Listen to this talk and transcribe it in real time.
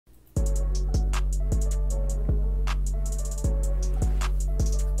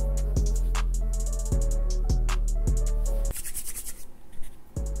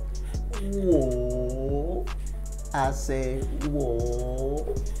I say,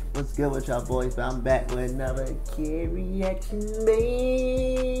 whoa. What's good with y'all boys? But I'm back with another Kidd Reaction,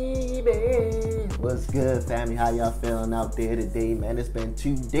 baby. What's good, family? How y'all feeling out there today, man? It's been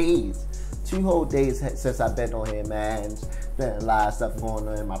 2 days. 2 whole days since I've been on here, man. There's been a lot of stuff going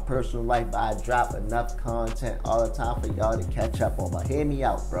on in my personal life, but I drop enough content all the time for y'all to catch up on. But hear me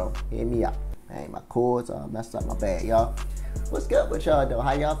out, bro. Hear me out. Man, my chords messed up my bad, y'all. What's good with y'all, though?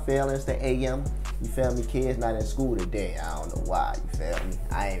 How y'all feeling? It's the AM. You feel me? Kids not in school today. I don't know why. You feel me?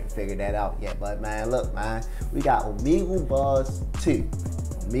 I ain't figured that out yet. But, man, look, man. We got Omegle Buzz 2.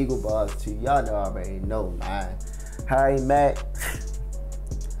 Omegle Buzz 2. Y'all already know, man. Harry Mack.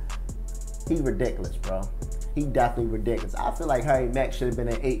 He ridiculous, bro. He definitely ridiculous. I feel like Harry Mack should have been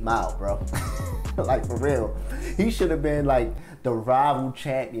an 8 Mile, bro. Like, for real. He should have been, like, the rival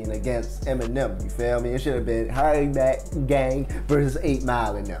champion against Eminem. You feel me? It should have been Harry Mack gang versus 8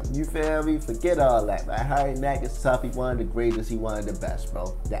 Mile in them. You feel me? Forget all that, man. Harry Mack is tough. He one of the greatest. He one of the best,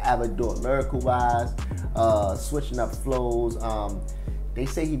 bro. To ever do it lyrical-wise, switching up flows. They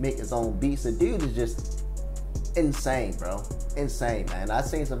say he make his own beats. The dude is just insane, bro. Insane, man. I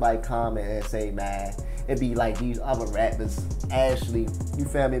seen somebody comment and say, man, it'd be like these other rappers actually, you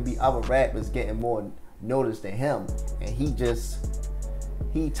feel me? It'd be other rappers getting more notice than him, and he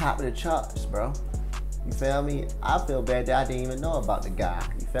top of the charts, bro. You feel me? I feel bad that I didn't even know about the guy.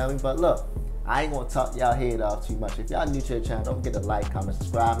 You feel me? But look, I ain't gonna talk y'all head off too much. If y'all new to the channel, don't forget to like, comment,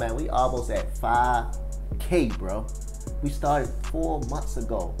 subscribe, man. We almost at 5K, bro. We started 4 months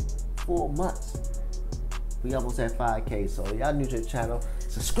ago. 4 months. We almost at 5K, so y'all new to the channel,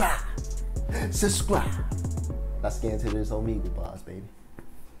 subscribe. Subscribe. Let's get into this Omegle Buzz, baby.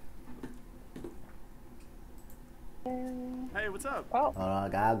 Hey, what's up? Oh. I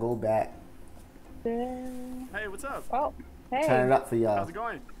gotta go back. Hey, what's up? Oh, hey. Turn it up for y'all. How's it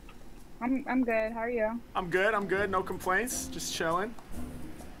going? I'm good. How are you? I'm good. No complaints. Just chilling.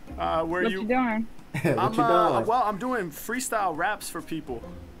 Where what you doing? What you doing? Well, I'm doing freestyle raps for people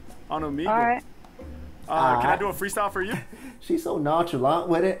on Omegle. All right. Can I do a freestyle for you? She's so nonchalant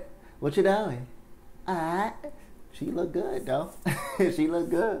with it. What you doing? Alright. She look good, though. She look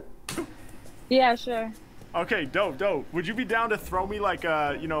good. Yeah, sure. Okay, dope. Would you be down to throw me like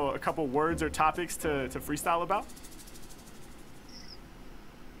you know, a couple words or topics to freestyle about?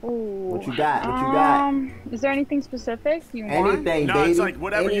 Ooh. What you got? What you got? Is there anything specific you want? Anything, No, baby. it's like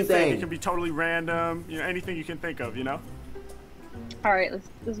whatever you think. Anything. It can be totally random. You know, anything you can think of. You know. All right,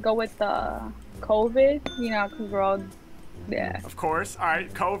 let's go with COVID. You know, because we're all, yeah. Of course. All right,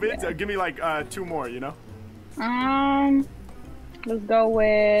 COVID. Yeah. Give me like 2 more. You know. Let's go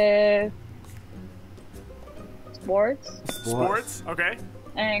with sports. Okay.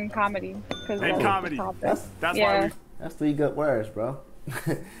 And comedy. And comedy. That's yeah. why That's 3 good words, bro.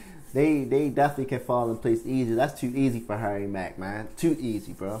 they definitely can fall in place easy. That's too easy for Harry Mack, man. Too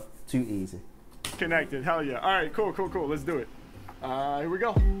easy, bro. Too easy. connected. Hell yeah. All right, cool. Let's do it. Here we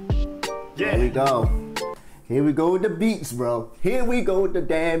go. Yeah. Here we go. Here we go with the beats, bro. Here we go with the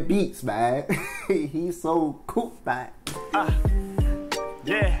damn beats, man. He's so cool, man.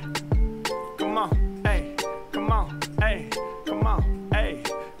 Yeah. Come on, hey. Come on, hey. Come on, hey.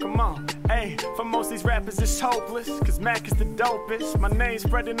 Come on, hey. For most these rappers, it's hopeless. Cause Mack is the dopest. My name's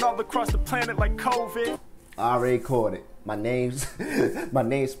spreading all across the planet like COVID. I already caught it. My name's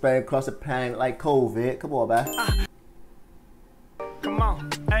spread across the planet like COVID. Come on, man. Come on,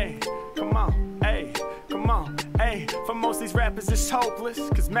 hey. Come on, hey. Come on, hey. For most these rappers, it's hopeless.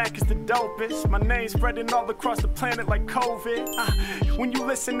 Cause Mack is the dopest. My name's spreading all across the planet like COVID. When you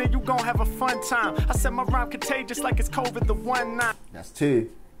listen, then you gon' have a fun time. I said my rhyme contagious like it's COVID the 1-9. That's 2.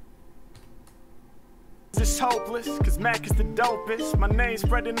 It's hopeless, cause Mack is the dopest. My name's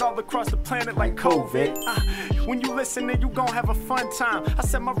spreading all across the planet like COVID. When you listen, then you gon' have a fun time. I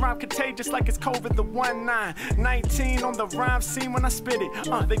said my rhyme contagious like it's COVID the 1-9. 19 on the rhyme scene when I spit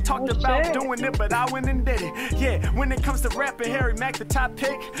it. They talked about doing it, but I went and did it. Yeah, when it comes to rapping, Harry Mack the top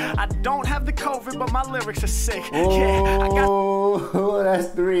pick. I don't have the COVID, but my lyrics are sick. Yeah, I got. Oh, that's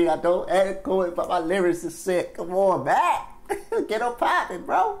 3. I don't have COVID, but my lyrics are sick. Come on, Mack. Get on poppin',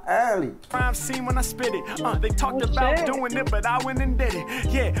 bro. Early. Rhyme scene when I spit it. They talked about doing it, but I went and did it.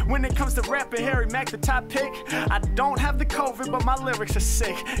 Yeah, when it comes to rapping, Harry Mack the top pick. I don't have the COVID, but my lyrics are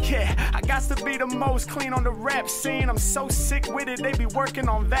sick. Yeah, I got to be the most clean on the rap scene. I'm so sick with it, they be working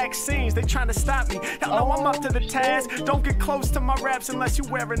on vaccines. They trying to stop me. Y'all know I'm up to the task. Don't get close to my raps unless you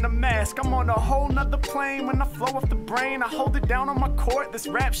wearing a mask. I'm on a whole nother plane when I flow off the brain. I hold it down on my court. This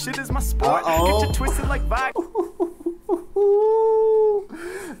rap shit is my sport. Get you twisted like Vibe.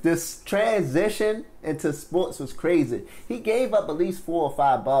 This transition into sports was crazy. He gave up at least 4 or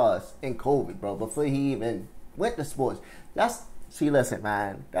 5 bars in COVID, bro, before he even went to sports. See, listen,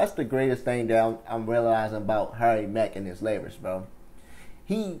 man. That's the greatest thing that I'm realizing about Harry Mack and his lyrics, bro.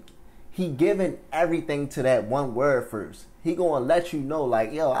 He giving everything to that one word first. He gonna let you know,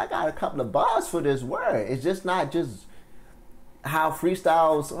 like, yo, I got a couple of bars for this word. It's just not just how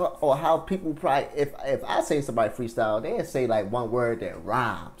freestyles or how people probably, if I say somebody freestyle, they'll say like one word that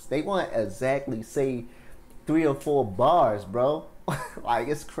rhymes. They won't exactly say 3 or 4 bars, bro. Like,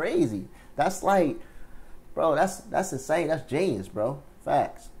 it's crazy. That's like, bro, that's insane. That's genius, bro.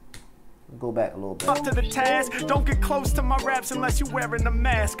 Facts. Go back a little bit. Up to the task. Don't get close to my raps unless you're wearing a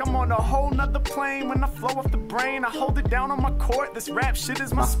mask. I'm on a whole nother plane when I flow off the brain. I hold it down on my court. This rap shit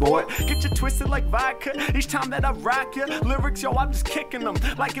is my sport. Get you twisted like vodka each time that I rock ya. Lyrics, yo, I'm just kicking them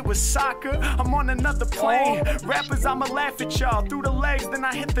like it was soccer. I'm on another plane. Rappers, I'ma laugh at y'all through the legs, then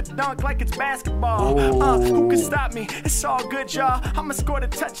I hit the dunk like it's basketball. Who can stop me? It's all good, y'all. I'ma score the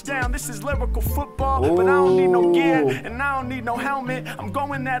touchdown. This is lyrical football, but I don't need no gear and I don't need no helmet. I'm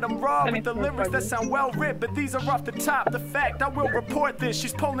going at them raw. The lyrics that sound well writ, but these are off the top. The fact, I will report this.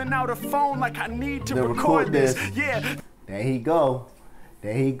 She's pulling out her phone like I need to record this. Yeah. There he go.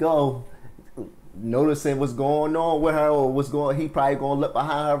 There he go. Noticing what's going on with her or what's going. He probably gonna look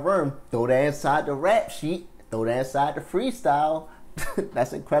behind her room. Throw that inside the rap sheet. Throw that inside the freestyle.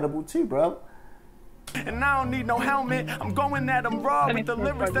 That's incredible too, bro. And I don't need no helmet. I'm going at them raw with the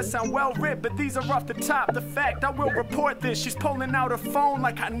lyrics that sound well writ, but these are off the top. The fact, I will report this. She's pulling out her phone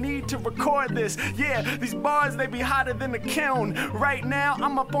like I need to record this. Yeah, these bars, they be hotter than a kiln. Right now,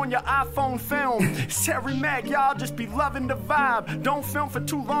 I'm up on your iPhone film. It's Harry Mack, y'all just be loving the vibe. Don't film for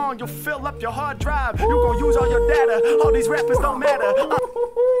too long, you'll fill up your hard drive. You gon' use all your data. All these rappers don't matter.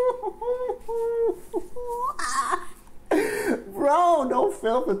 Bro, don't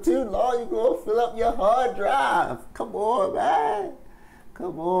film for too long. You're going to fill up your hard drive. Come on, man.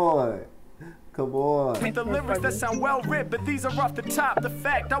 Come on. Come on. The lyrics that sound well writ, but these are off the top. The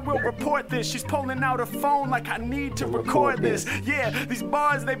fact, I will report this. She's pulling out her phone like I need to record this. Yeah, these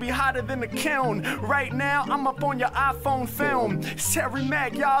bars, they be hotter than a kiln. Right now, I'm up on your iPhone film. It's Harry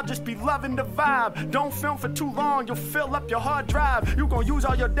Mack, y'all just be loving the vibe. Don't film for too long, you'll fill up your hard drive. You gon' use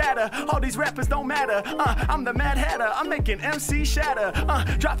all your data. All these rappers don't matter. I'm the Mad Hatter. I'm making MC shatter.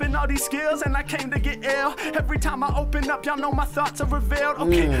 Dropping all these skills and I came to get ill. Every time I open up, y'all know my thoughts are revealed.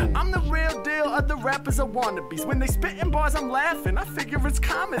 Okay, I'm the real deal. Other rappers are wannabes. When they spitting bars, I'm laughing. I figure it's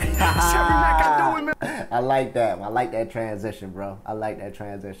comedy. It's Harry Mack, I do it. I like that. I like that transition, bro. I like that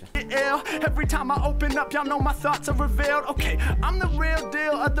transition. Every time I open up, y'all know my thoughts are revealed. Okay, I'm the real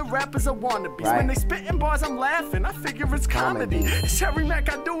deal. Other rappers are wannabes. When they spitting bars, I'm laughing. I figure it's comedy. It's Harry Mack,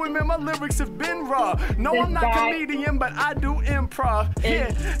 I do it, man. My lyrics have been raw. No, I'm not comedian, but I do improv.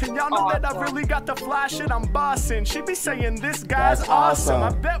 Yeah, and y'all know that I really got the fly shit. I'm bossing. She be saying this guy's awesome.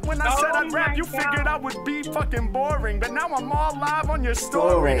 I bet when I said I'd rap, you figured I would be fucking boring, but now I'm all live on your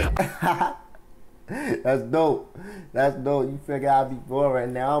story. That's dope. That's dope. You figure I'd be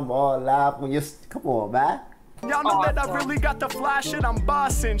boring, now I'm all live on your. Come on, man. Y'all know that I really got the fly shit, I'm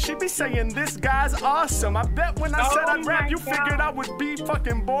bossing. She be saying this guy's awesome. I bet when I said I'd rap, you figured I would be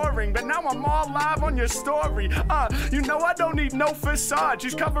fucking boring, but now I'm all live on your story. You know I don't need no facade.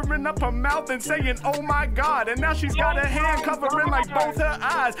 She's covering up her mouth and saying, oh my God, and now she's got her hand covering like both her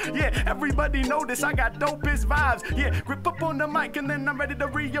eyes. Yeah, everybody notice I got dopest vibes. Yeah, grip up on the mic and then I'm ready to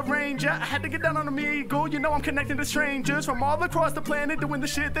rearrange. Yeah, I had to get down on the Omegle. You know I'm connecting to strangers from all across the planet, doing the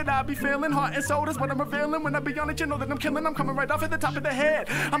shit that I be feeling. Heart and soul is what I'm revealing when I be on it, you know that I'm killing. I'm coming right off at the top of the head.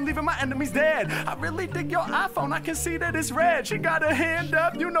 I'm leaving my enemies dead. I really dig your iPhone. I can see that it's red. She got her hand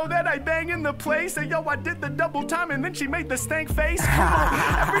up. You know that I bang in the place. And yo, I did the double time and then she made the stank face.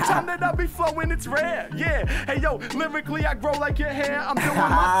 Every time that I be flowing, it's rare. Yeah. Hey yo, lyrically I grow like your hair. I'm doing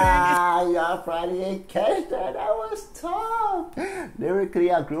my thing. Y'all probably ain't catch that. That was tough.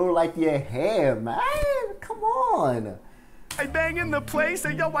 Lyrically I grow like your hair, man. Come on. I bang in the place,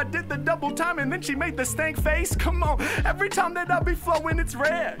 and yo, I did the double time, and then she made the stank face. Come on, every time that I be flowing, it's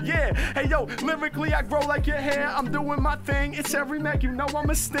rare. Yeah, hey yo, lyrically I grow like your hair. I'm doing my thing. It's Harry Mack, you know I'm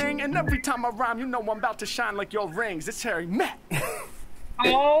a sting, and every time I rhyme, you know I'm about to shine like your rings. It's Harry Mack.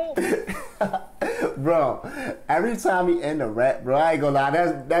 Oh, bro, every time he end a rap, bro, I ain't gonna lie,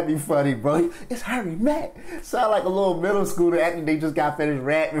 that'd be funny, bro. It's Harry Mack. Sound like a little middle schooler after they just got finished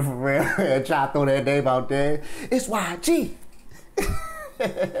rapping for real and try to throw that name out there. It's YG.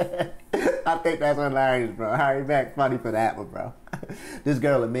 I think that's hilarious, bro. Harry Mack funny for that one, bro. This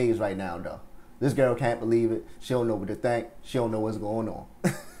girl amazed right now, though. This girl can't believe it. She don't know what to think. She don't know what's going on.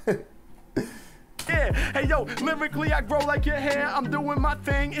 Yeah, hey yo, lyrically I grow like your hair. I'm doing my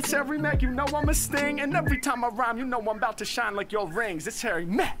thing. It's Harry Mack, you know I'm a sting, and every time I rhyme, you know I'm about to shine like your rings. It's Harry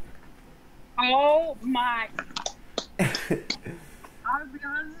Mack. Oh my. I'll be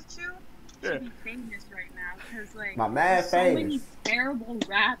honest with you. Yeah. Be famous right now because like My man so famous. many terrible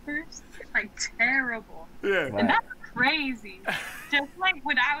rappers, like terrible, Yeah. Right. and that's crazy. Just like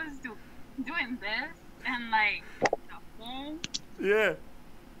when I was doing this and like the phone, Yeah.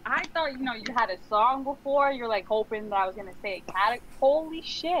 I thought you had a song before. You're like hoping that I was gonna say a cat. Holy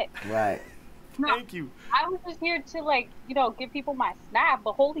shit! Right. No, Thank you. I was just here to like give people my snap,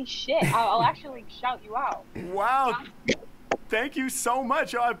 but holy shit, I'll actually shout you out. Wow. Thank you so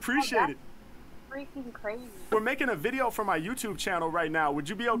much. I appreciate it. Freaking crazy. We're making a video for my YouTube channel right now. Would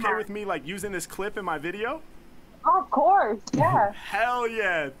you be okay with me like using this clip in my video? Oh, of course, yeah. Hell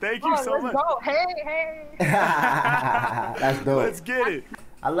yeah. Thank you so let's much. go. Hey. That's dope. Let's get it.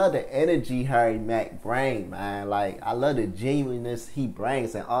 I love the energy Harry Mack bring, man. Like, I love the genuineness he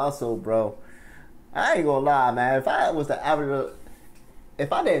brings. And also, bro, I ain't gonna lie, man. If I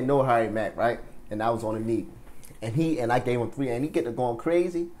didn't know Harry Mack, right, and I was on Omegle, and I gave him 3, and he get to going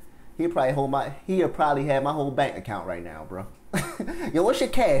crazy, he'll probably have my whole bank account right now, bro. Yo, what's your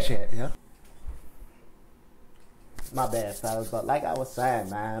cash at? Yeah. My bad, fellas, but like I was saying,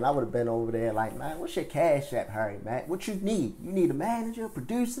 man, I would have been over there like, man, what's your cash app, Harry Mack? What you need? You need a manager, a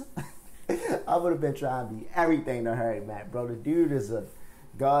producer? I would have been trying to be everything to Harry Mack, bro. The dude is a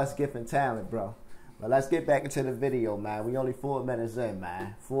God's gift and talent, bro. But let's get back into the video, man. We only 4 minutes in,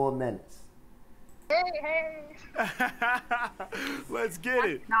 man. 4 minutes. Hey. Let's get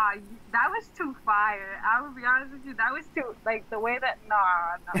it. Nah, that was too fire. I will be honest with you, that was too, like, the way that,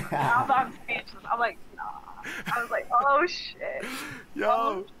 nah. I'm speechless. I'm like, nah. I was like, oh, shit. Yo,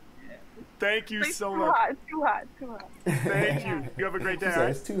 oh, thank you shit. so Too much. hot, too hot, too hot. Thank you. You have a great day, He all said, right?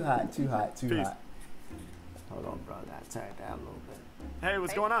 it's too hot, too hot, too Peace. hot. Hold on, bro. I gotta turn it down a little bit. Hey,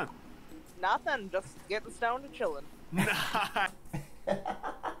 what's going on? Nothing, just getting stoned and chilling.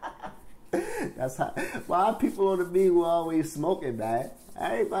 That's how. Why people on the Omegle always smoking, man?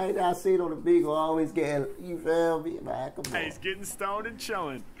 Everybody that I seen on the Omegle always getting, you feel me, man? Come on. Hey, he's getting stoned and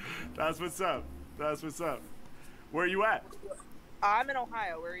chilling. That's what's up. That's what's up. Where are you at? I'm in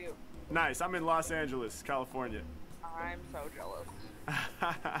Ohio, where are you? Nice. I'm in Los Angeles, California. I'm so jealous.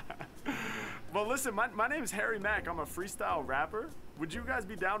 Well, listen, my name is Harry Mack. I'm a freestyle rapper. Would you guys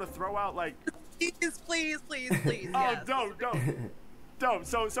be down to throw out like? Please. Oh, Yes. dope.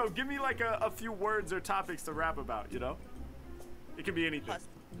 So give me like a few words or topics to rap about. You know, it can be anything.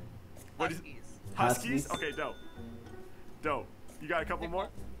 What is- Huskies. Huskies? Okay, dope. You got a couple more?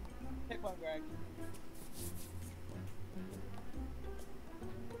 Pick one, Greg.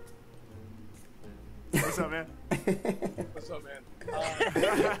 What's up, man? What's up, man?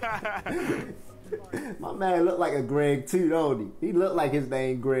 My man look like a Greg too, don't he? He look like his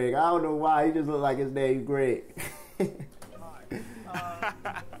name Greg. I don't know why. He just look like his name Greg. Iced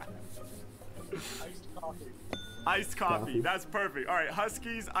coffee. Iced coffee. That's perfect. All right,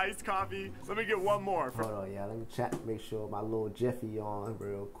 Huskies, iced coffee. Let me get one more. Hold on, yeah. Let me check. Make sure my little Jiffy on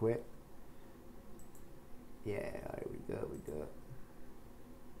real quick. Yeah, all right, we good.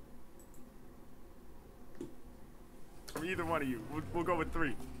 From either one of you. We'll go with 3.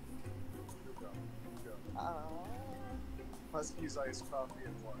 Here we go. Huskies, iced coffee,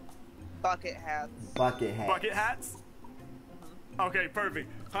 and what? Bucket hats. Bucket hat. Bucket hats? Okay, perfect.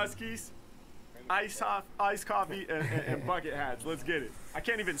 Huskies, iced coffee, and bucket hats. Let's get it. I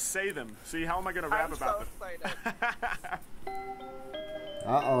can't even say them. See, how am I going to rap I'm about so them? excited.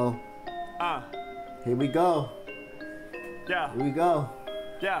 Uh-oh. Here we go. Yeah, Here we go.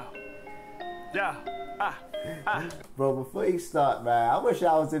 yeah. Bro, before he start, man, I wish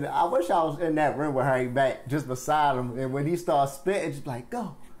I was in that room with Harry Mack, just beside him, and when he starts spitting, just like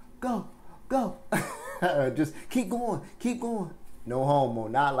go. Just keep going. No homo,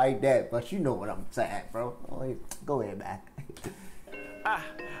 not like that, but you know what I'm saying, bro. Go ahead, Mac.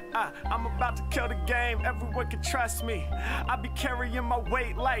 I'm about to kill the game, everyone can trust me. I be carrying my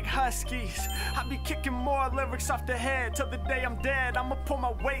weight like Huskies. I be kicking more lyrics off the head till the day I'm dead. I'ma pull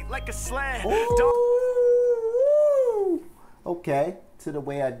my weight like a sled. Ooh. Okay, to the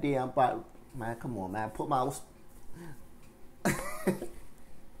way I did, I'm about, man, come on, man, put my...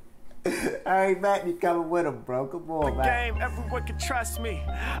 Harry Mack, you coming with him, bro. Come on, man. Game, everyone can trust me.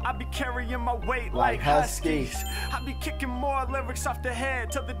 I be carrying my weight like Huskies. I be kicking more lyrics off the head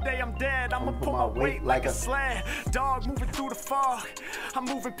till the day I'm dead. I'ma pull my weight like a sled. Dog moving through the fog. I'm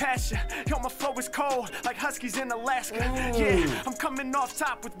moving past you. Yo, my flow is cold like Huskies in Alaska. Yeah, I'm coming off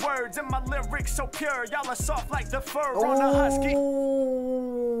top with words and my lyrics so pure. Y'all are soft like the fur on a husky.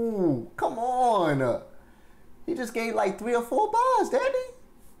 Ooh, come on. He just gave like 3 or 4 bars, didn't he?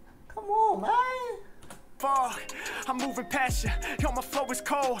 Come on, man. fog. I'm moving past you. Yo, my flow is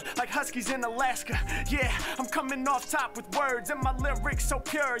cold like huskies in Alaska. Yeah, I'm coming off top with words and my lyrics so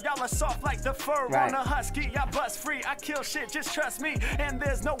pure. Y'all are soft like the fur on a husky. I bust free, I kill shit, just trust me. And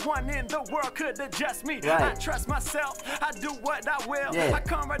there's no one in the world could adjust me. I trust myself, I do what I will. I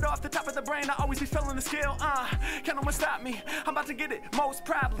come right off the top of the brain, I always be feeling the skill. Can't no one stop me, I'm about to get it, most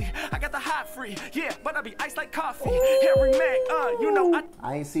probably. I got the hot free, yeah, but I be iced like coffee. Harry Mack, you know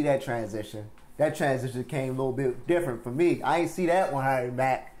I ain't see that transition. That transition came a little bit different for me. I ain't see that one, Harry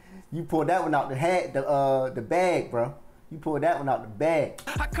Mack. You pulled that one out the bag, bro. You pulled that one out the bag.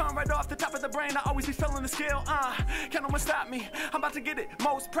 I come right off the top of the brain, I always be feeling the skill. Can't no one stop me, I'm about to get it,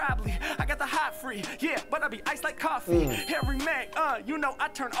 most probably. I got the hot free, yeah, but I be iced like coffee. Harry Mack, you know I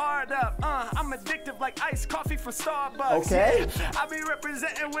turn art up. I'm addictive like iced coffee from Starbucks. Okay. Yeah, I be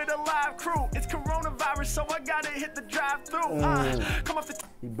representing with a live crew. It's coronavirus, so I gotta hit the drive-through. Come off the.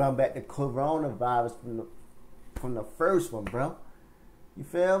 You brought back the coronavirus from the first one, bro. You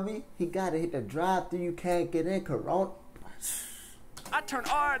feel me? He gotta hit the drive-through. You can't get in corona. I turn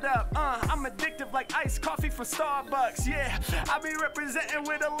art up, I'm addictive like iced coffee from Starbucks, yeah. I be representing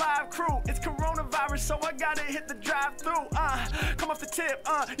with a live crew. It's coronavirus, so I gotta hit the drive-through, come off the tip,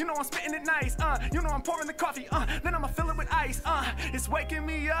 you know I'm spitting it nice, you know I'm pouring the coffee, then I'ma fill it with ice, it's waking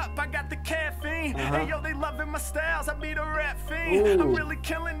me up, I got the caffeine, hey yo, they loving my styles, I be the rap fiend, I'm really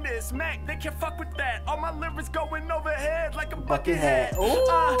killing this, Mac, they can't fuck with that, all my lyrics going overhead like a bucket hat,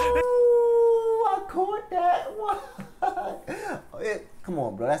 I caught that one. Come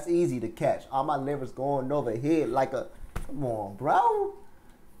on, bro. That's easy to catch. All my lyrics going overhead like a. Come on, bro.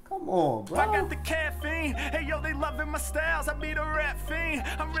 Come on, bro. I got the caffeine. Hey, yo, they loving my styles. I be the rap fiend.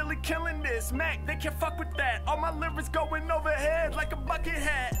 I'm really killing this, Mac. They can't fuck with that. All my lyrics going overhead like a bucket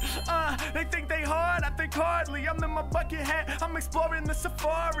hat. They think they hard. I think hardly. I'm in my bucket hat. I'm exploring the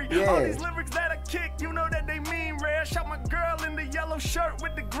safari. All these lyrics that I kick, you know that they mean rare. Shot my girl in the yellow shirt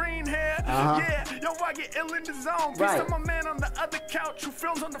with the green hair. Yeah, yo, I get ill in the zone. Peace to my man on the other couch who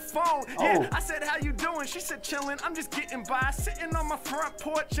films on the phone. Yeah, I said, how you doing? She said, chilling. I'm just getting by. Sitting on my front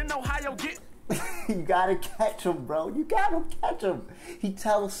porch in Ohio, you gotta catch him, bro. You gotta catch him. He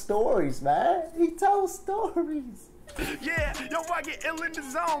tells stories, man. He tells stories. Yeah, yo, I get ill in the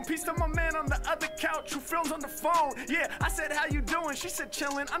zone. Peace to my man on the other couch who films on the phone. Yeah, I said, how you doing? She said,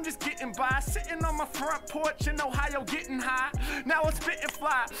 chilling. I'm just getting by. Sitting on my front porch in Ohio, getting high. Now I'm spitting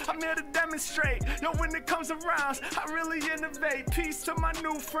fly. I'm here to demonstrate. Yo, when it comes around, I really innovate. Peace to my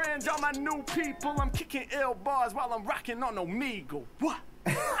new friends, all my new people. I'm kicking ill bars while I'm rocking on Omegle. What?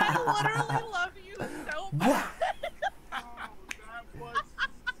 I literally love you so much. That was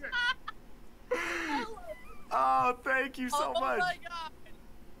sick. Oh, thank you so much. Oh my god.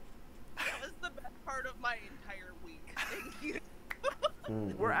 That was the best part of my entire week. Thank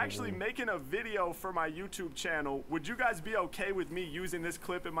you. We're actually making a video for my YouTube channel. Would you guys be okay with me using this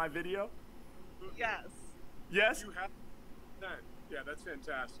clip in my video? Yes. Yes? You have that. Yeah, that's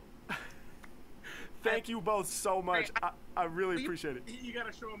fantastic. Thank you both so much. I really appreciate it. You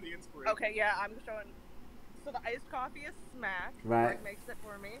gotta show them the inspiration. Okay, yeah, I'm showing. So the iced coffee is Mack. Right. Mack makes it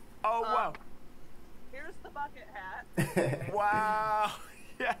for me. Oh, wow. Here's the bucket hat. Wow.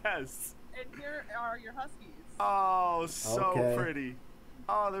 Yes. And here are your huskies. Oh, so pretty.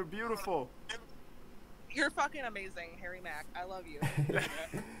 Oh, they're beautiful. You're fucking amazing, Harry Mack. I love you.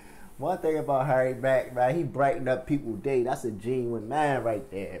 One thing about Harry Mack, man, he brightened up people's day. That's a genuine man right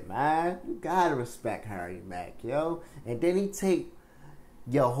there, man. You gotta respect Harry Mack, yo. And then he take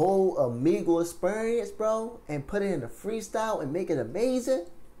your whole Omegle experience, bro, and put it in a freestyle and make it amazing.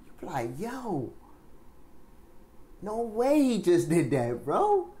 You be like, yo, no way he just did that,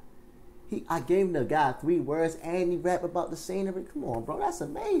 bro. I gave the guy 3 words and he rap about the scenery. Come on, bro, that's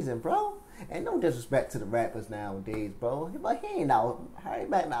amazing, bro. And no disrespect to the rappers nowadays, bro. But he ain't out, Harry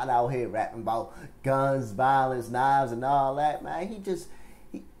Mack not out here rapping about guns, violence, knives, and all that, man.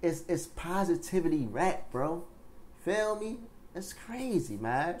 It's positivity rap, bro. Feel me? It's crazy,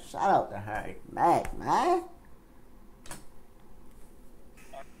 man. Shout out to Harry Mack, man.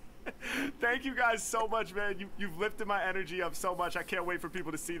 Thank you guys so much, man. You've lifted my energy up so much. I can't wait for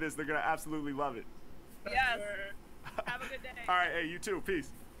people to see this. They're gonna absolutely love it. Yes. Have a good day. All right, hey, you too. Peace.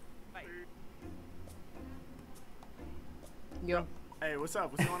 Bye. Yo. Hey, what's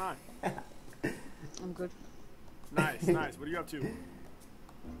up? What's going on? I'm good. Nice, nice. What are you up to?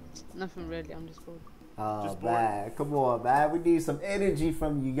 Nothing really, I'm just bored. Oh, Just bored. man. Come on, man. We need some energy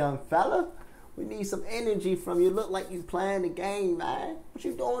from you, young fella. We need some energy from you. Look like you playing the game, man. What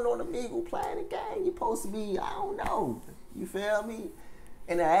you doing on the Omegle playing the game? You supposed to be, I don't know. You feel me?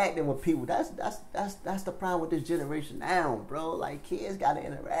 interacting with people. That's the problem with this generation now, bro. Like, kids gotta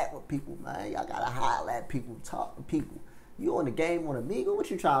interact with people, man. Y'all gotta holler at people, talk to people. You on the game on Omegle?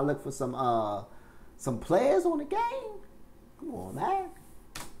 What you trying to look for some players on the game? Come on, man.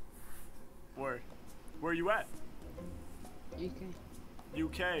 Where you at? UK.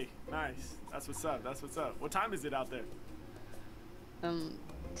 UK. Nice. That's what's up. That's what's up. What time is it out there?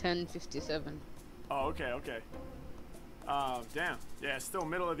 10:57. Oh, okay, okay. Damn. Yeah, it's still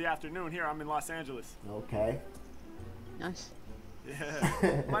middle of the afternoon here. I'm in Los Angeles. Okay. Nice.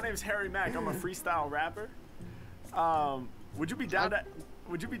 Yeah. My name's Harry Mack. I'm a freestyle rapper. Would you be down to?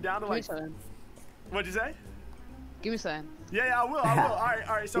 Would you be down to like? What'd you say? Give me something. Yeah, I will. All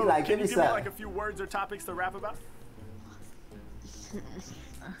right. So like, can you give me something. like a few words or topics to rap about?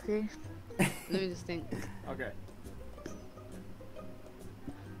 Okay. Let me just think. Okay.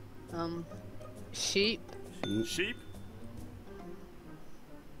 Sheep. Sheep.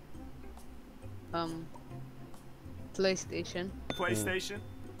 PlayStation. PlayStation.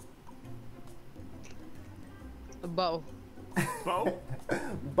 A bottle. Bow.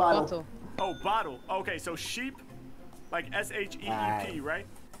 Bottle. Oh, bottle. Okay, so sheep, like SHEEP, right?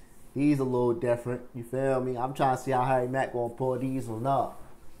 These a little different. You feel me? I'm trying to see how Harry Mack gonna pull these one up.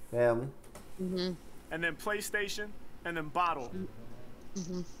 Feel me? Mhm. And then PlayStation, and then bottle.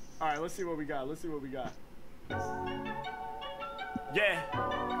 Mhm. All right, let's see what we got. Let's see what we got. Yeah.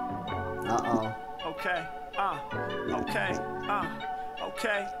 Okay. Okay.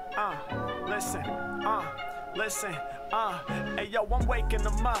 Okay. Listen. Hey yo, I'm waking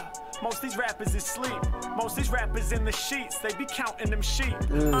them up. Most these rappers is sleep. Most these rappers in the sheets, they be counting them sheep.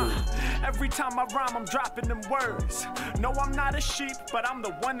 Every time I rhyme, I'm dropping them words. No, I'm not a sheep, but I'm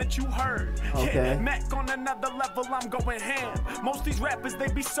the one that you heard. Okay. Yeah, Mac on another level, I'm going ham. Most these rappers, they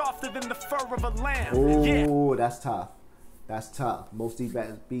be softer than the fur of a lamb. Ooh, Yeah. that's tough. That's tough. Most of these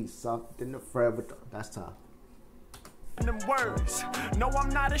rappers be soft in the forever. That's tough. Them words. No, I'm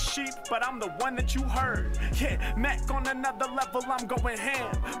not a sheep, but I'm the one that you heard. Yeah, Mac on another level, I'm going ham.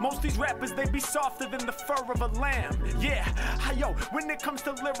 Most these rappers, they be softer than the fur of a lamb. Yeah, yo, when it comes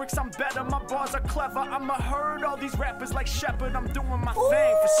to lyrics, I'm better. My bars are clever. I'ma herd all these rappers like Shepherd. I'm doing my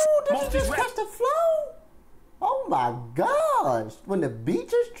thing. Did Most you these just catch the flow? Oh my gosh. When the beat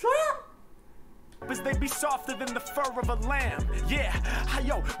just dropped? they be softer than the fur of a lamb. Yeah,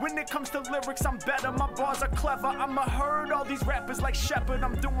 yo, when it comes to lyrics, I'm better. My bars are clever. I'ma herd all these rappers like Shepherd.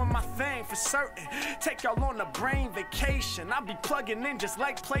 I'm doing my thing for certain. Take y'all on a brain vacation. I'll be plugging in just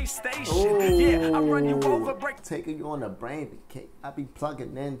like PlayStation. Ooh. Yeah, I run you over, break. Taking you on a brain vacation. I be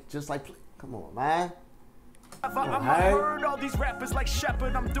plugging in just like. Come on, man. I'ma herd all these rappers like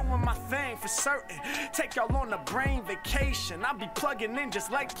Shepherd. I'm doing my thing for certain. Take y'all on a brain vacation. I'll be plugging in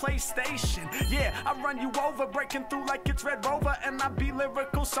just like PlayStation. Yeah, I run you over, breaking through like it's Red Rover. And I be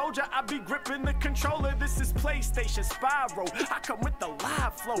lyrical soldier. I be gripping the controller. This is PlayStation Spiral. I come with the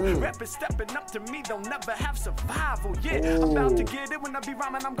live flow. Rappers stepping up to me, they'll never have survival. Yeah, I'm about to get it when I be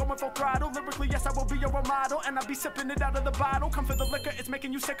rhyming. I'm going full throttle. Lyrically, yes, I will be your role model. And I be sipping it out of the bottle. Come for the liquor, it's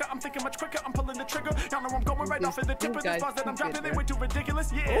making you sicker. I'm thinking much quicker. I'm pulling the trigger. Y'all know I'm going right off of the tip of the bars that I'm dropping, they way too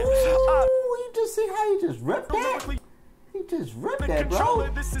ridiculous, yeah. You just see how he just ripped that? He just ripped that, bro.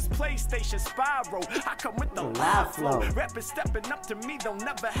 This is PlayStation Spiral. I come with the live flow. Rappers stepping up to me, they'll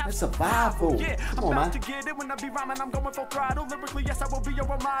never have It's survival. Yeah, Come I'm on, about man. to get it when I be rhyming. I'm going full throttle. Lyrically, yes, I will be your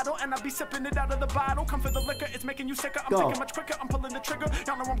role model. And I be sipping it out of the bottle. Come for the liquor, it's making you sicker. I'm thinking much quicker. I'm pulling the trigger.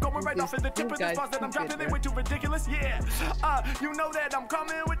 Y'all know I'm going right off of the tip of the bars that I'm dropping, they way too ridiculous, yeah. You know that I'm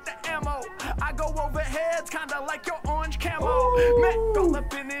coming with the ammo. I go over heads, kinda like your orange camo. Mac all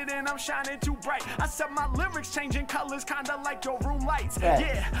up in it and I'm shining too bright. I said my lyrics changing colors, kinda like your room lights.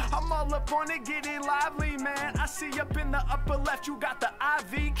 Yeah, I'm all up on it, getting lively, man. I see up in the upper left, you got the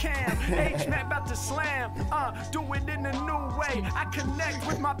IV cam. H-Mac about to slam, do it in a new way. I connect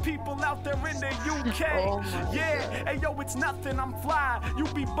with my people out there in the UK. Yeah, hey yo, it's nothing, I'm fly. You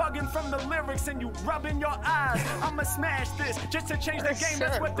be bugging from the lyrics and you rubbing your eyes. I'ma smash this just to change the game,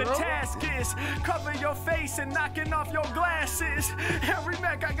 that's what the task is. Cover your face and knocking off your glasses. Every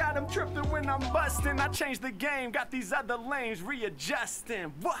Mac, I got him tripping when I'm busting. I changed the game, got these other lanes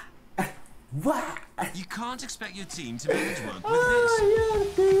readjusting. What? What? You can't expect your team to manage work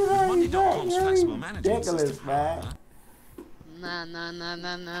with this. With Monday.com's flexible management system. Man. Nah.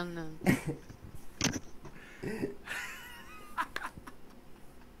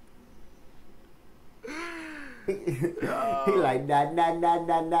 He like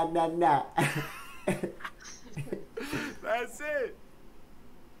nah. That's it.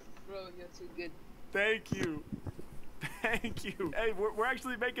 Bro, you're too good. Thank you. Thank you. Hey, we're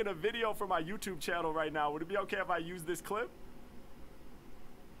actually making a video for my YouTube channel right now. Would it be okay if I use this clip?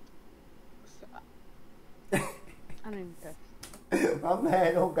 I don't even care. My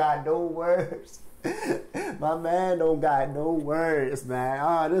man don't got no words. My man don't got no words, man.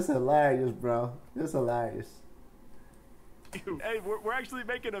 Oh, this is hilarious, bro. This is hilarious. Hey, we're actually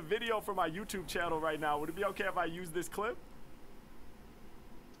making a video for my YouTube channel right now. Would it be okay if I use this clip?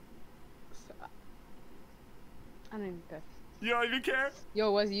 I don't even care. You don't even care?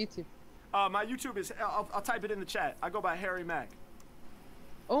 Yo, what's YouTube? My YouTube is, I'll type it in the chat. I go by Harry Mack.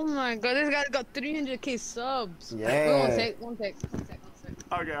 Oh my god, this guy's got 300k subs. Yeah. Wait, one sec.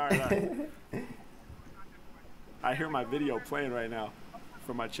 Okay, all right. I hear my video playing right now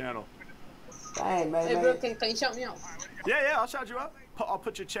from my channel. Dang, man. Hey bro, can you shout me out? Yeah, I'll shout you up. I'll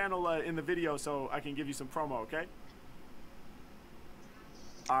put your channel in the video so I can give you some promo, okay?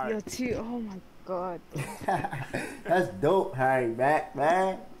 All right. Yo, too. Oh my god. That's dope, Harry Mack,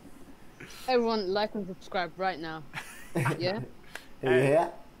 man. Everyone, like and subscribe right now. Yeah? Yeah.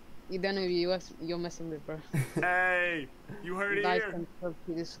 You don't know you're messing with, bro. Hey, you heard it Like here. and subscribe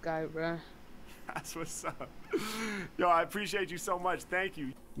to this guy, bro. That's what's up. Yo, I appreciate you so much. Thank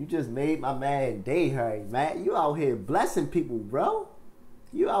you. You just made my man day, Harry Mack. You out here blessing people, bro.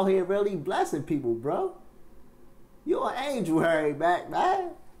 You out here really blessing people, bro. You an angel, Harry Mack,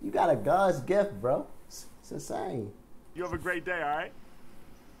 man. You got a God's gift, bro. It's insane. You have a great day, all right?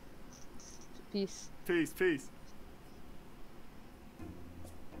 Peace. Peace.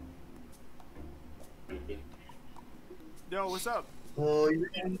 Yo, what's up? Oh,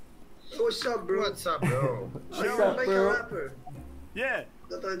 yeah. What's up, bro? What's up, bro? Are you up, like bro? a rapper Yeah.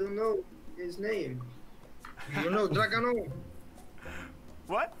 that I don't know his name? You know Draganov?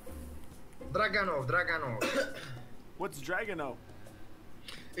 What? Draganov. What's Dragono?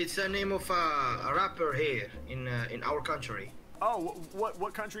 It's the name of a rapper here in our country. Oh,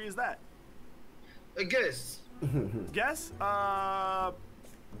 what country is that? A guess. Guess?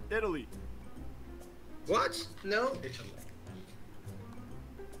 Italy. What? No?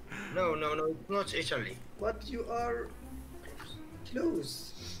 No, it's not Italy. But you are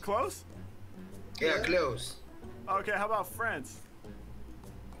close. Close? Yeah, close. Okay, how about France?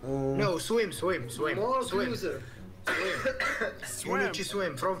 No, swim. More closer. You need to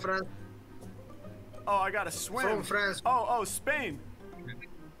swim from France. Oh, I gotta swim. From France. Oh, Spain.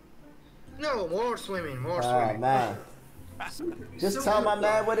 No, more swimming. Oh, man. Just tell my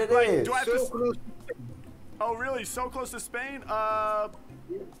man what it Wait, is. do I have So to... close. Oh, really? So close to Spain? I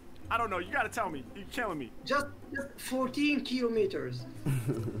don't know. You gotta tell me. You're killing me. Just 14 kilometers.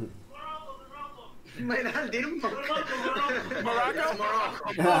 Morocco?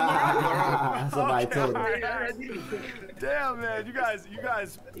 Somebody told me. Damn, man. You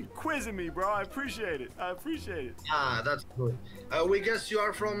guys quizzing me, bro. I appreciate it. Ah, that's good. We guess you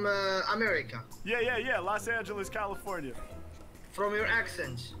are from America. Yeah. Los Angeles, California. From your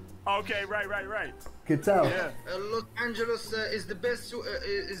accent. Okay, right. Could tell. Yeah. Los Angeles is the best,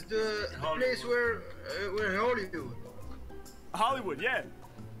 is the place where Hollywood. Hollywood, yeah.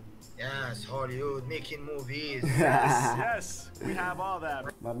 Yes, Hollywood, making movies. Yes. We have all that.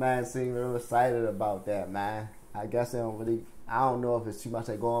 My man seemed real excited about that, man. I guess I don't know if it's too much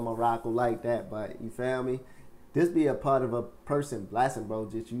like going Morocco like that, but you feel me? This be a part of a person blessing, bro.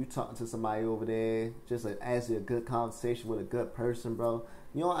 Just you talking to somebody over there, just actually a good conversation with a good person, bro.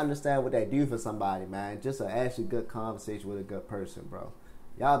 You don't understand what that do for somebody, man. Just actually good conversation with a good person, bro.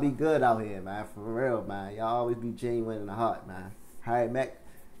 Y'all be good out here, man. For real, man. Y'all always be genuine in the heart, man. Harry Mack,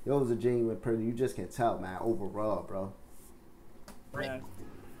 yo was a genuine person. You just can tell, man, overall, bro. Yeah.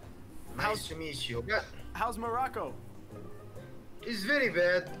 Nice to meet you. How's Morocco? It's very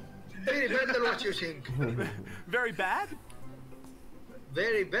bad. Very bad than what you think. Very bad?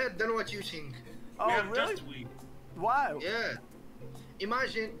 Very bad than what you think. Oh, really? Why? Yeah.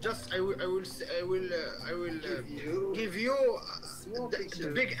 Imagine, just I will give you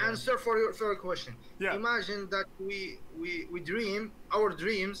the big answer for your question. Yeah. Imagine that we dream our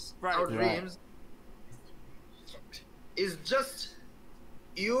dreams. Right. Our Right. dreams is just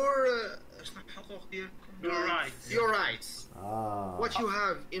your rights. Your rights. Ah, What you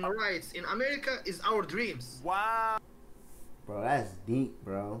have in rights in America is our dreams. Wow. bro, that's deep,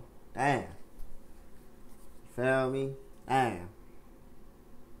 bro. Damn. Feel me? Damn.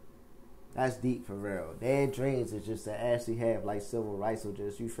 That's deep for real. Their dreams is just to actually have like civil rights or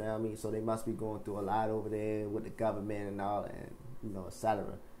just, you feel me? So they must be going through a lot over there with the government and all that, and, you know, etc.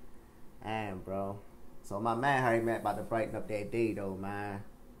 Damn, bro. So my man Harry Mack about to brighten up that day though, man.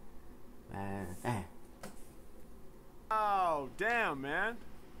 Damn. Oh, damn, man.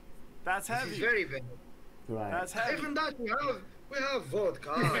 That's This is heavy. very bad. Right. That's heavy. Even that we have vodka.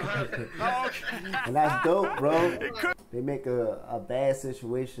 Oh, okay. And that's dope, bro. It could. They make a bad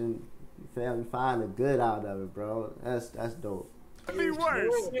situation, you feel me? Find the good out of it, bro. That's dope. It could be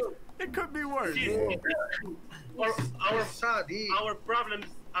worse. It could be worse. Our problems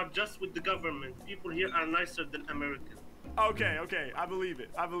are just with the government. People here are nicer than Americans. Okay, okay, I believe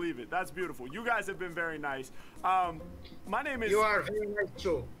it. I believe it. That's beautiful. You guys have been very nice. My name is. You are very nice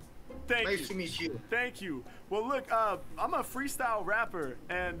too. Thank you. Nice to meet you. Thank you. Well, look, I'm a freestyle rapper,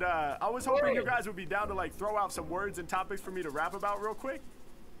 and I was hoping you guys would be down to like throw out some words and topics for me to rap about real quick.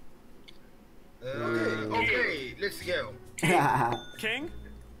 Okay, let's go. King?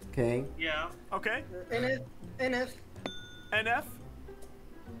 King. Yeah. Okay. NF. NF?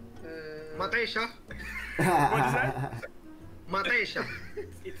 Matesha. What'd you say? Matesha.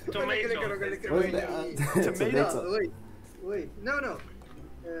 It's tomato. What's that? Tomato. Wait. No.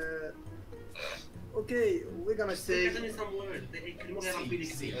 Okay, we're gonna say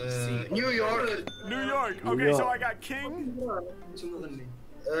New York. New York. Okay, so I got King.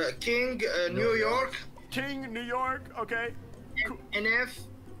 King, New York. King, New York. Okay. NF.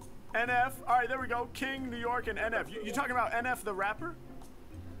 NF. All right, there we go. King, New York, and NF. You talking about NF the rapper?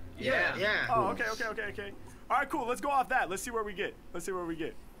 Yeah. Oh, okay. All right, cool. Let's go off that. Let's see where we get.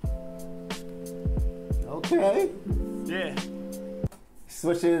 Okay. Yeah.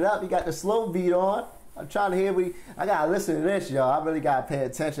 Switching it up. You got the slow beat on. I'm trying to hear. I gotta listen to this, y'all. I really gotta pay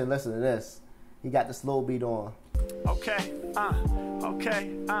attention. Listen to this. He got the slow beat on. Okay.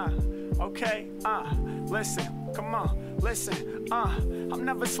 Listen. Come on. Listen. I'm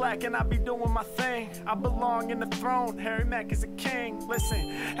never slacking. I be doing my thing. I belong in the throne. Harry Mack is a king.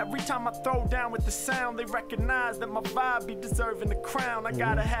 Listen. Every time I throw down with the sound, they recognize that my vibe be deserving the crown. I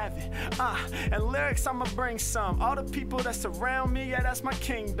gotta have it. And lyrics, I'ma bring some. All the people that surround me, yeah, that's my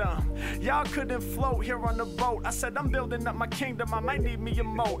kingdom. Y'all couldn't float here on the boat. I said I'm building up my kingdom. I might need me a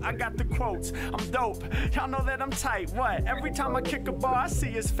moat. I got the quotes. I'm dope. Y'all know that I'm tight. What? Every time I kick a ball, I see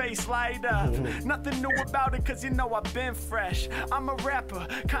his face light up. Nothing new about it, cause you know I've been fresh. I'm a rapper,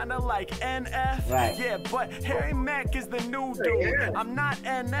 kinda like NF. Right. Yeah, but Harry Mack is the new dude. I'm not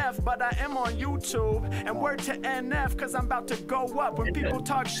NF, but I am on YouTube. And word to NF, cause I'm about to go up. When people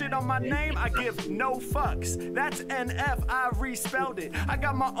talk shit on my name, I give no fucks. That's NF, I respelled it. I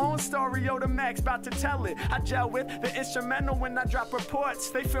got my own story, yo, the Max about to tell it. I gel with the instrumental when I drop reports.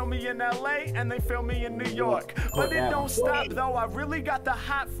 They film me in LA and they film me in New York. But it don't stop though, I really got the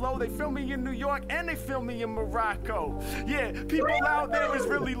hot flow. They film me in New York and they film me in Morocco. Yeah, people out there is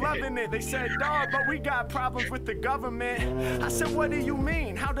really loving it. They said, dawg, but we got problems with the government. I said, what do you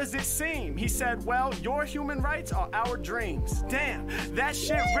mean? How does it seem? He said, well, your human rights are our dreams. Damn, that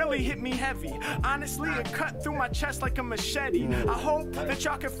shit really hit me heavy. Honestly, it cut through my chest like a machete. I hope that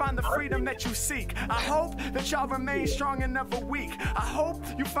y'all can find the freedom that you seek. I hope that y'all remain strong and never weak. I hope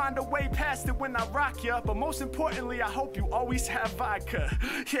you find a way past it when I rock ya. But most importantly, I hope you always have vodka.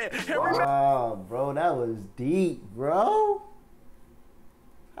 Yeah, wow, bro, that was deep, bro.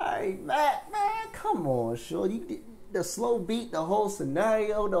 Hey, Matt, man, come on, sure. You did the slow beat, the whole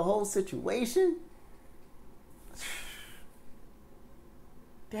scenario, the whole situation.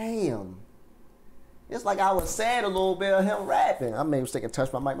 Damn. It's like I was sad a little bit of him rapping. I made a mistake and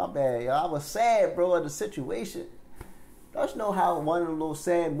touched my mic, my bad, yo. I was sad, bro, of the situation. Don't you know how one of the little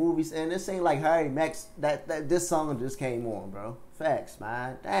sad movies, and this ain't like Harry Max, that this song just came on, bro. Facts,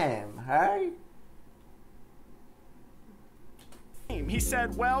 man. Damn, Harry. He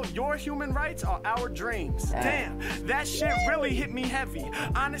said, well, your human rights are our dreams. Damn, that shit really hit me heavy.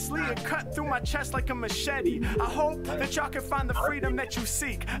 Honestly, it cut through my chest like a machete. I hope that y'all can find the freedom that you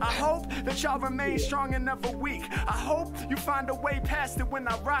seek. I hope that y'all remain strong and never weak. I hope you find a way past it when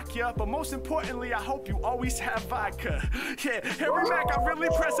I rock ya. But most importantly, I hope you always have vodka. Yeah, Harry Mack, I really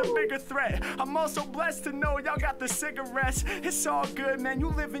press a bigger threat. I'm also blessed to know y'all got the cigarettes. It's all good, man, you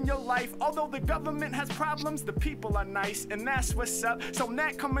living your life. Although the government has problems, the people are nice, and that's what's up. So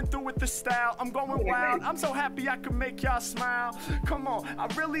Nat coming through with the style, I'm going wild. I'm so happy I could make y'all smile. Come on, I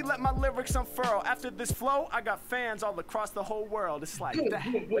really let my lyrics unfurl. After this flow, I got fans all across the whole world. It's like that.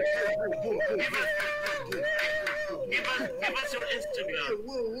 Give us your Instagram.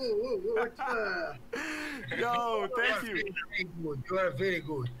 Yo, thank you. You are very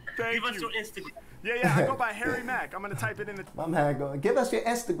good. Thank Give us you. your Instagram. Yeah, I go by Harry Mack. I'm gonna type it in the My man going, give us your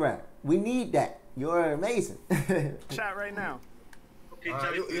Instagram. We need that. You're amazing. chat right now. You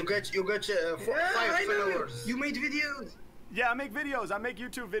get 5 followers. You made videos. Yeah, I make videos. I make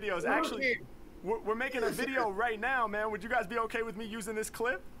YouTube videos. Actually, we're making a video right now, man. Would you guys be okay with me using this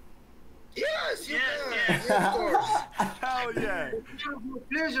clip? Yes, of course. Hell yeah. It's my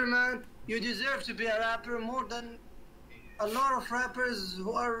pleasure, man. You deserve to be a rapper more than a lot of rappers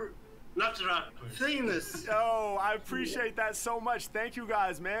who are Not rapper. Famous. Yo, I appreciate that so much. Thank you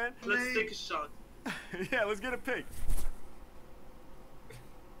guys, man. Let's take a shot. Yeah, let's get a pic.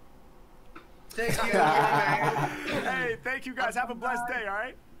 Thank you. Hey, thank you guys. Have a blessed day, all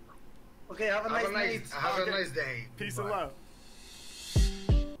right? Okay, have a nice night. Have a nice day. Peace and love.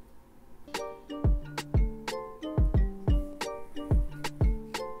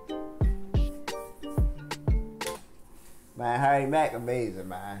 Man, Harry Mack, amazing,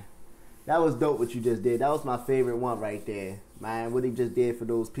 man. That was dope what you just did. That was my favorite one right there. Man, what he just did for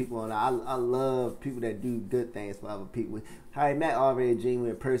those people. And I love people that do good things for other people. Harry Mack already a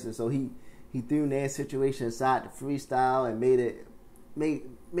genuine person, so he threw that situation aside the freestyle and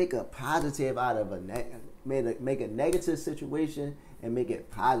make a positive out of make a negative situation and make it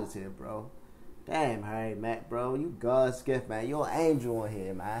positive, bro. Damn, Harry Mack, bro. You God's gift, man. You're an angel on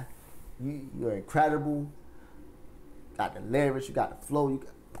here, man. You're incredible. Got the lyrics, you got the flow, you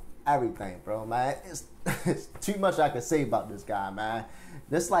got everything, bro, man. It's too much I can say about this guy, man.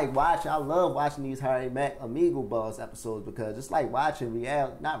 Just like I love watching these Harry Mack Omegle Buzz episodes because it's like watching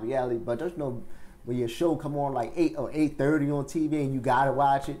not reality, but just when your show come on like 8 or 8:30 on TV and you gotta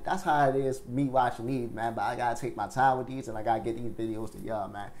watch it. That's how it is me watching these, man. But I gotta take my time with these and I gotta get these videos to y'all,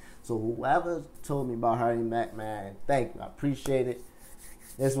 man. So whoever told me about Harry Mack, man, thank you. I appreciate it.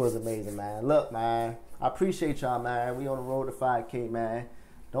 This was amazing, man. Look, man, I appreciate y'all, man. We on the road to 5K, man.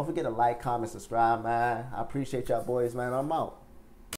 Don't forget to like, comment, subscribe, man. I appreciate y'all boys, man. I'm out.